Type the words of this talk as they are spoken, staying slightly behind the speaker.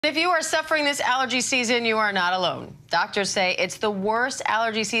If you are suffering this allergy season, you are not alone. Doctors say it's the worst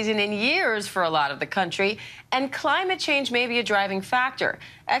allergy season in years for a lot of the country, and climate change may be a driving factor.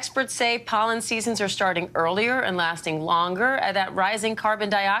 Experts say pollen seasons are starting earlier and lasting longer, and that rising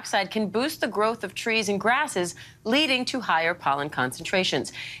carbon dioxide can boost the growth of trees and grasses, leading to higher pollen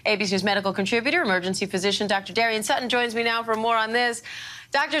concentrations. ABC News medical contributor, emergency physician Dr. Darien Sutton joins me now for more on this.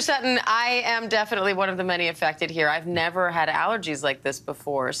 Dr. Sutton, I am definitely one of the many affected here. I've never had allergies like this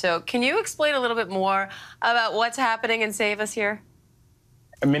before. So can you explain a little bit more about what's happening and save us here?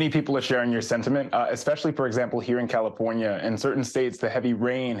 Many people are sharing your sentiment, especially, for example, here in California. In certain states, the heavy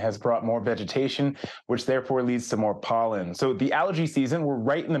rain has brought more vegetation, which therefore leads to more pollen. So the allergy season, we're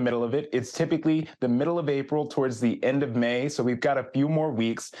right in the middle of it. It's typically the middle of April towards the end of May. So we've got a few more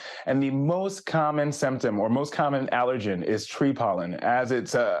weeks. And the most common symptom or most common allergen is tree pollen, as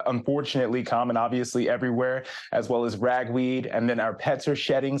it's unfortunately common, obviously, everywhere, as well as ragweed. And then our pets are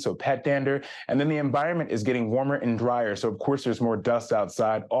shedding, so pet dander. And then the environment is getting warmer and drier. So, of course, there's more dust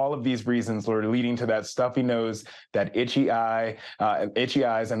outside. All of these reasons are leading to that stuffy nose, that itchy eyes,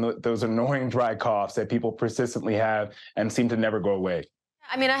 and those annoying dry coughs that people persistently have and seem to never go away.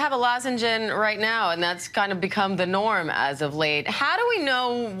 I mean, I have a lozenge in right now, and that's kind of become the norm as of late. How do we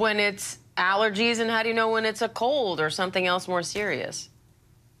know when it's allergies, and how do you know when it's a cold or something else more serious?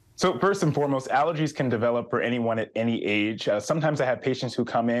 So first and foremost, allergies can develop for anyone at any age. Sometimes I have patients who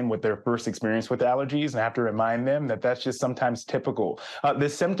come in with their first experience with allergies, and I have to remind them that that's just sometimes typical. The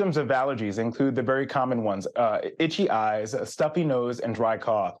symptoms of allergies include the very common ones: itchy eyes, a stuffy nose, and dry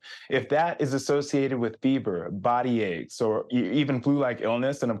cough. If that is associated with fever, body aches, or even flu-like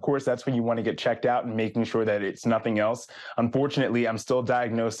illness, then of course that's when you want to get checked out and making sure that it's nothing else. Unfortunately, I'm still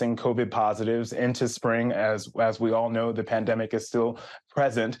diagnosing COVID positives into spring. As we all know, the pandemic is still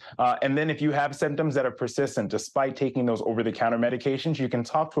present. And then if you have symptoms that are persistent, despite taking those over-the-counter medications, you can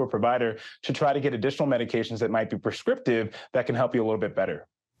talk to a provider to try to get additional medications that might be prescriptive that can help you a little bit better.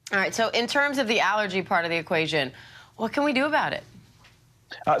 All right, so in terms of the allergy part of the equation, what can we do about it?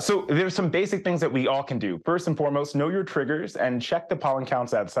 So there's some basic things that we all can do. First and foremost, know your triggers and check the pollen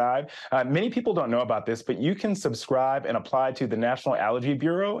counts outside. Many people don't know about this, but you can subscribe and apply to the National Allergy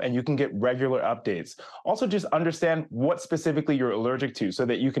Bureau, and you can get regular updates. Also, just understand what specifically you're allergic to so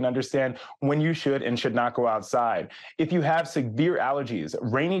that you can understand when you should and should not go outside. If you have severe allergies,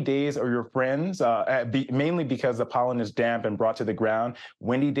 rainy days are your friends, mainly because the pollen is damp and brought to the ground.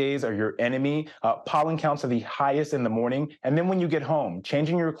 Windy days are your enemy. Pollen counts are the highest in the morning. And then when you get home,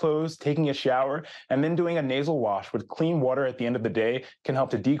 changing your clothes, taking a shower, and then doing a nasal wash with clean water at the end of the day can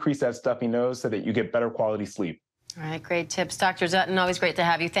help to decrease that stuffy nose so that you get better quality sleep. All right, great tips. Dr. Sutton, always great to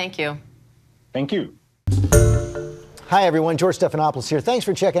have you. Thank you. Thank you. Hi, everyone. George Stephanopoulos here. Thanks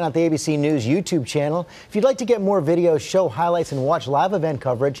for checking out the ABC News YouTube channel. If you'd like to get more videos, show highlights, and watch live event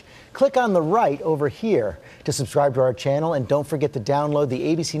coverage, click on the right over here to subscribe to our channel. And don't forget to download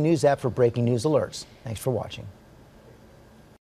the ABC News app for breaking news alerts. Thanks for watching.